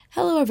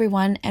Hello,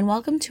 everyone, and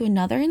welcome to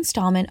another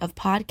installment of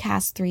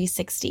Podcast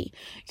 360,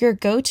 your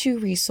go-to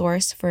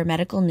resource for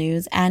medical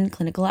news and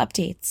clinical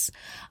updates.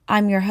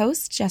 I'm your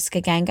host,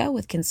 Jessica Ganga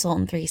with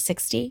Consultant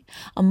 360,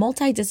 a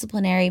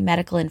multidisciplinary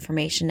medical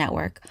information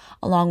network,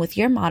 along with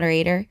your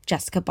moderator,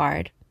 Jessica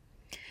Bard.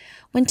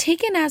 When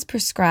taken as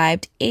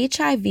prescribed,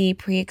 HIV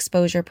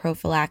pre-exposure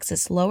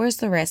prophylaxis lowers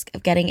the risk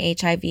of getting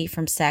HIV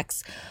from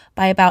sex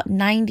by about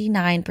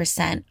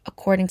 99%,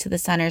 according to the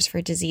Centers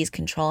for Disease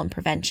Control and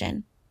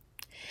Prevention.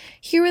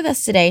 Here with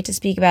us today to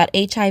speak about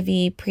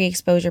HIV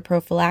pre-exposure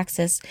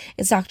prophylaxis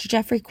is Dr.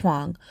 Jeffrey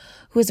Kwong,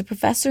 who is a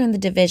professor in the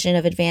Division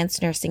of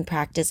Advanced Nursing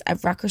Practice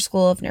at Rutgers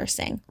School of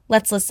Nursing.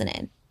 Let's listen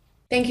in.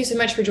 Thank you so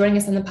much for joining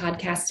us on the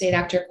podcast today,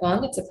 Dr.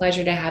 Kwong. It's a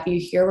pleasure to have you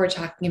here. We're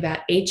talking about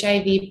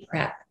HIV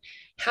PrEP.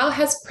 How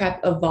has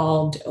PrEP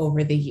evolved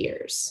over the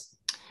years?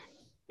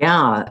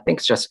 Yeah,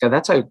 thanks, Jessica.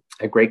 That's a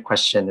great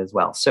question as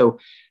well. So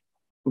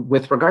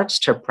with regards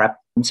to PrEP,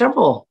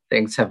 several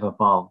things have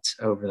evolved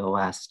over the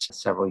last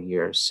several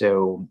years.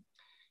 So,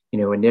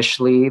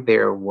 initially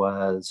there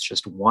was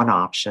just one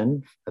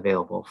option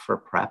available for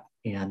PrEP.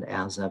 And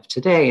as of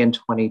today in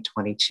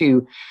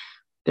 2022,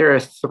 there are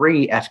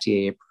 3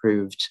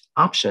 FDA-approved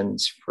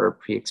options for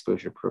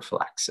pre-exposure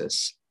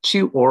prophylaxis,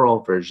 2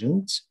 oral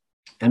versions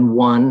and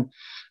 1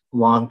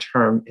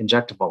 long-term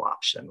injectable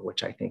option,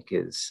 which I think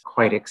is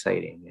quite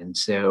exciting. And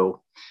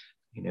so,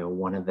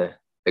 one of the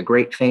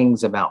great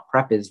things about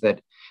PrEP is that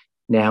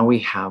now we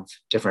have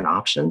different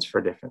options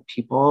for different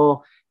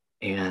people,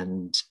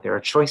 and there are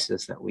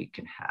choices that we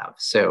can have.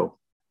 So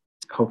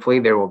hopefully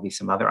there will be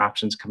some other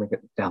options coming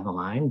down the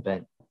line,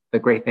 but the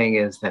great thing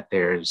is that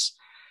there's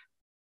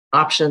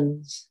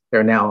options.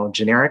 There are now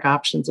generic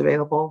options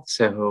available.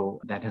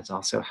 So that has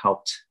also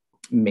helped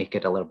make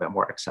it a little bit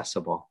more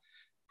accessible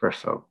for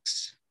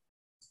folks.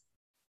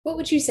 What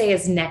would you say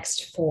is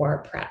next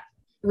for PrEP?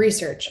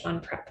 Research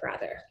on PrEP,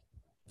 rather.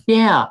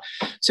 Yeah,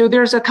 so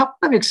there's a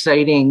couple of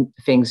exciting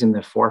things in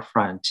the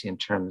forefront in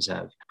terms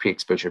of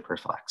pre-exposure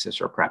prophylaxis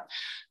or PrEP.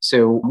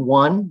 So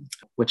one,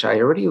 which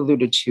I already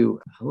alluded to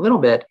a little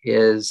bit,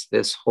 is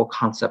this whole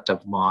concept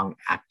of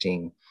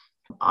long-acting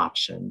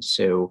options.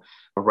 So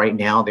right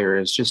now there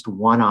is just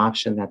one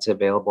option that's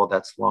available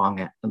that's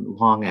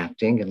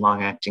long-acting, and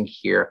long-acting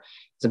here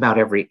is about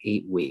every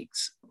 8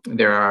 weeks.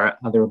 There are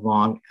other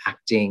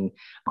long-acting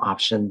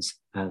options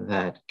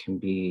that can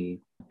be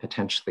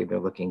potentially they're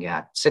looking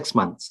at 6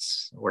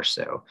 months or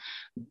so.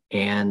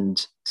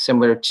 And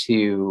similar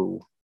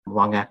to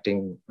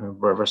long-acting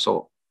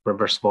reversible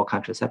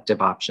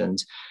contraceptive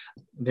options,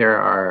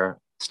 there are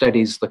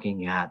studies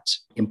looking at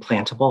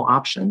implantable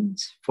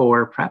options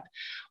for PrEP,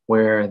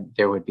 where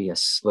there would be a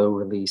slow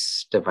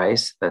release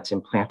device that's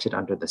implanted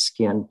under the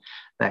skin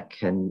that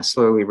can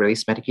slowly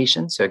release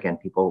medication. So again,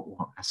 people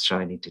won't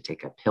necessarily need to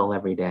take a pill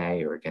every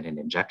day or get an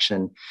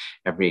injection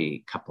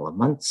every couple of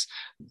months.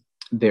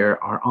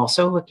 There are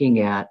also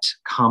looking at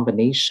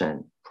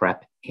combination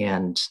PrEP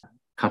and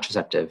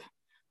contraceptive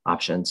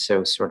options,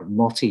 so sort of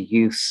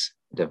multi-use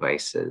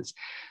devices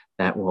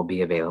that will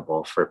be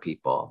available for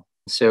people.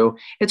 So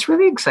it's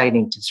really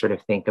exciting to sort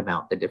of think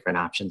about the different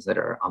options that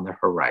are on the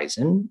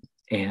horizon.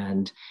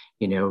 And,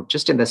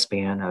 just in the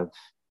span of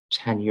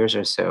 10 years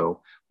or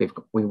so,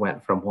 we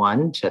went from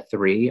 1 to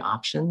 3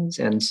 options.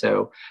 And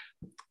so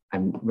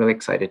I'm really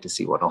excited to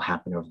see what will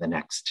happen over the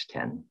next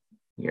 10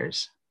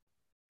 years.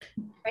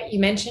 Right. You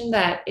mentioned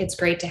that it's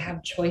great to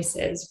have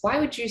choices. Why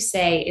would you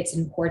say it's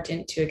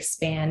important to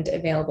expand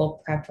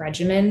available PrEP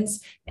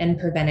regimens and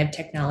preventive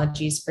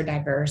technologies for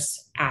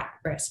diverse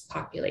at-risk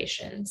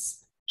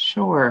populations?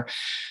 Sure.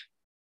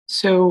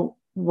 So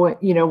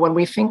when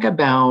we think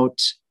about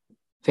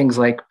things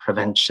like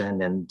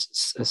prevention and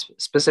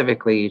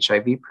specifically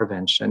HIV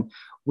prevention,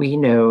 we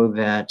know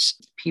that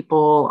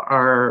people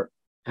are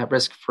at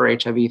risk for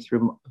HIV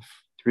through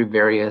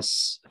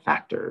various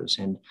factors.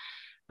 And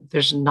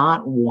there's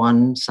not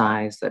one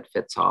size that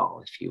fits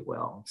all, if you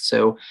will.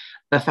 So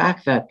the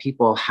fact that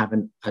people have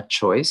a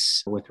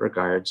choice with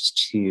regards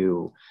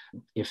to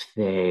if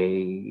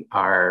they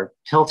are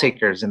pill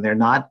takers and they're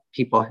not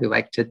people who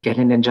like to get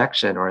an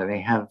injection, or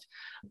they have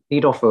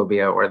needle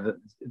phobia, or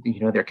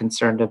they're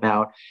concerned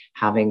about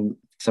having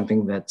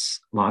something that's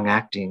long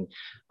acting,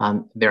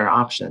 there are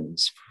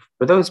options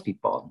for those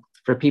people.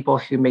 For people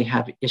who may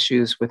have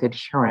issues with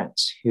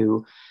adherence,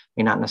 who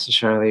may not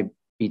necessarily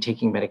be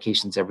taking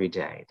medications every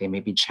day. They may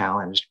be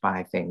challenged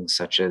by things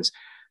such as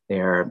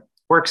their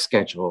work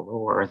schedule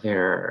or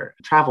their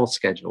travel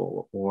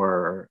schedule,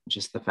 or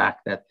just the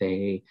fact that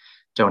they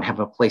don't have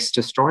a place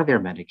to store their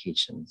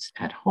medications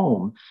at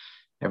home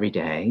every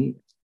day.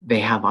 They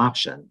have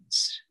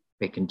options.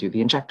 They can do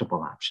the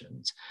injectable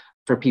options.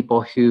 For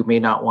people who may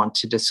not want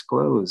to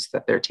disclose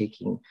that they're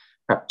taking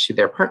PrEP to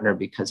their partner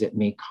because it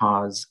may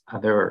cause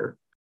other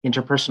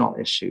interpersonal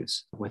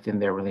issues within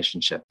their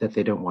relationship that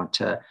they don't want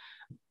to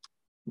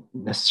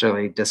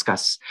necessarily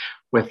discuss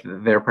with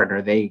their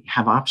partner, they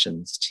have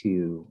options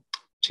to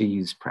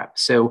use PrEP.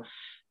 So,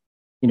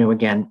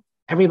 again,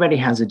 everybody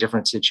has a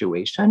different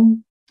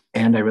situation.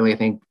 And I really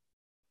think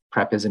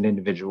PrEP is an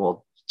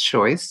individual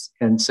choice.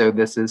 And so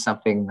this is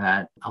something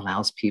that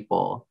allows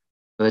people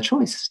the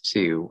choice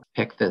to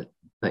pick the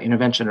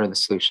intervention or the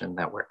solution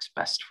that works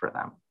best for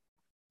them.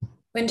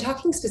 When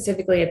talking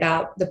specifically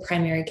about the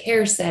primary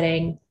care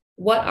setting,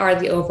 what are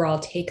the overall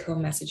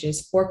take-home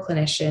messages for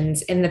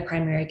clinicians in the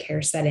primary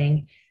care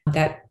setting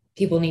that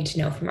people need to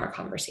know from our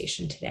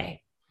conversation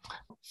today?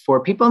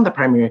 For people in the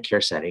primary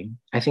care setting,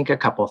 I think a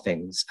couple of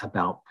things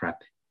about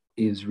PrEP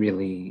is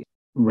really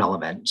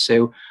relevant.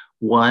 So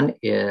one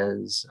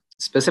is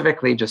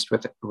specifically just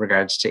with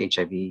regards to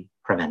HIV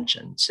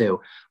prevention.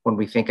 So when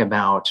we think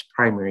about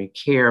primary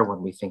care,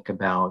 when we think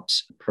about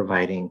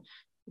providing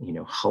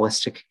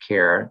holistic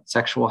care,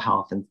 sexual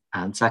health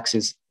and sex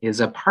is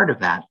a part of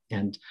that.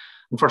 And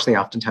unfortunately,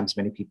 oftentimes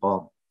many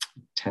people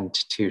tend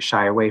to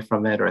shy away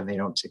from it, or they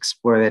don't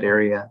explore that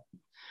area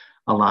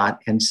a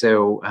lot. And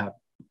so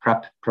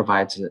PrEP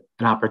provides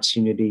an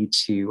opportunity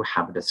to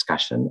have a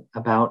discussion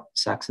about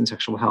sex and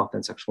sexual health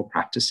and sexual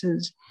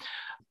practices.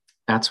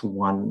 That's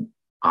one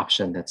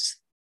option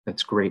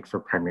that's great for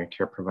primary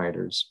care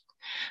providers.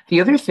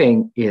 The other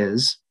thing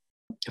is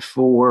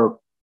for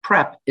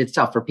PrEP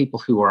itself, for people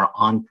who are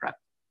on PrEP.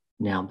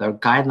 Now, the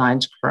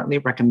guidelines currently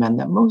recommend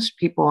that most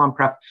people on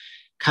PrEP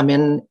come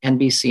in and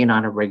be seen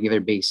on a regular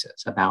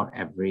basis, about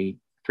every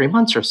 3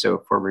 months or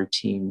so, for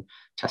routine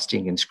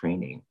testing and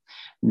screening.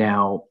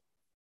 Now,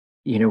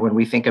 when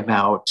we think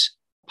about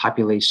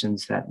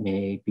populations that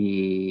may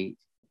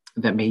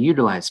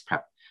utilize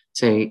PrEP,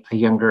 say a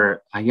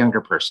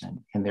younger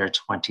person in their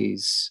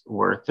 20s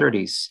or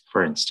 30s,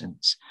 for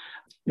instance,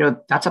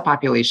 that's a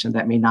population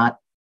that may not,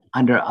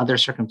 under other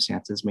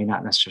circumstances, may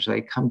not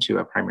necessarily come to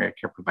a primary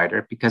care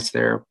provider because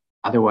they're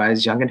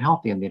otherwise young and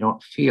healthy and they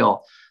don't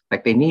feel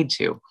like they need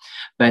to.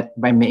 But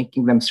by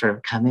making them sort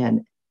of come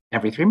in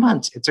every 3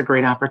 months, it's a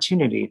great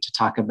opportunity to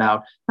talk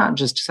about not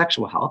just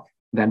sexual health,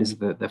 that is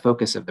the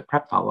focus of the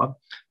PrEP follow-up,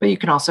 but you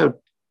can also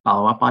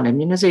follow up on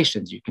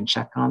immunizations. You can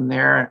check on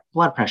their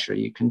blood pressure.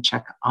 You can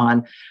check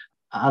on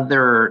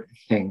other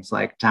things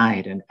like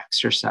diet and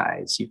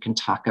exercise. You can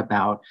talk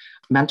about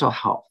mental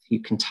health. You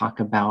can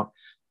talk about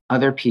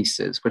other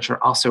pieces, which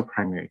are also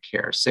primary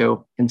care.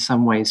 So in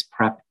some ways,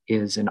 PrEP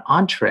is an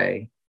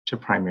entree to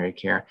primary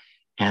care,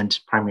 and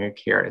primary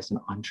care is an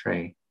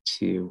entree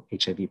to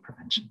HIV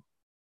prevention.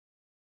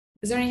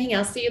 Is there anything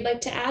else that you'd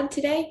like to add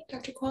today,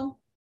 Dr. Kwong?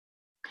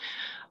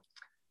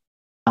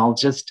 I'll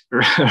just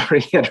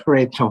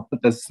reiterate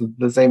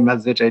the same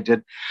message I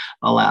did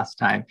last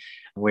time,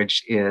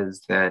 which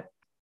is that,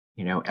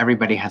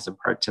 everybody has a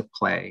part to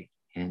play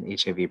in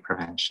HIV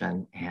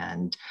prevention,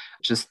 and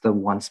just the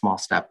one small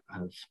step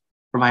of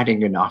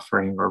providing an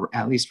offering or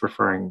at least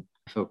referring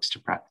folks to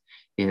PrEP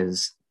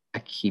is a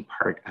key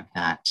part of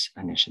that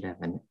initiative,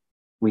 and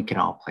we can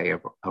all play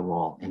a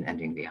role in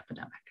ending the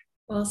epidemic.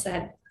 Well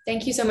said.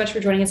 Thank you so much for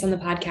joining us on the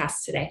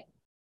podcast today.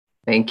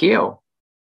 Thank you.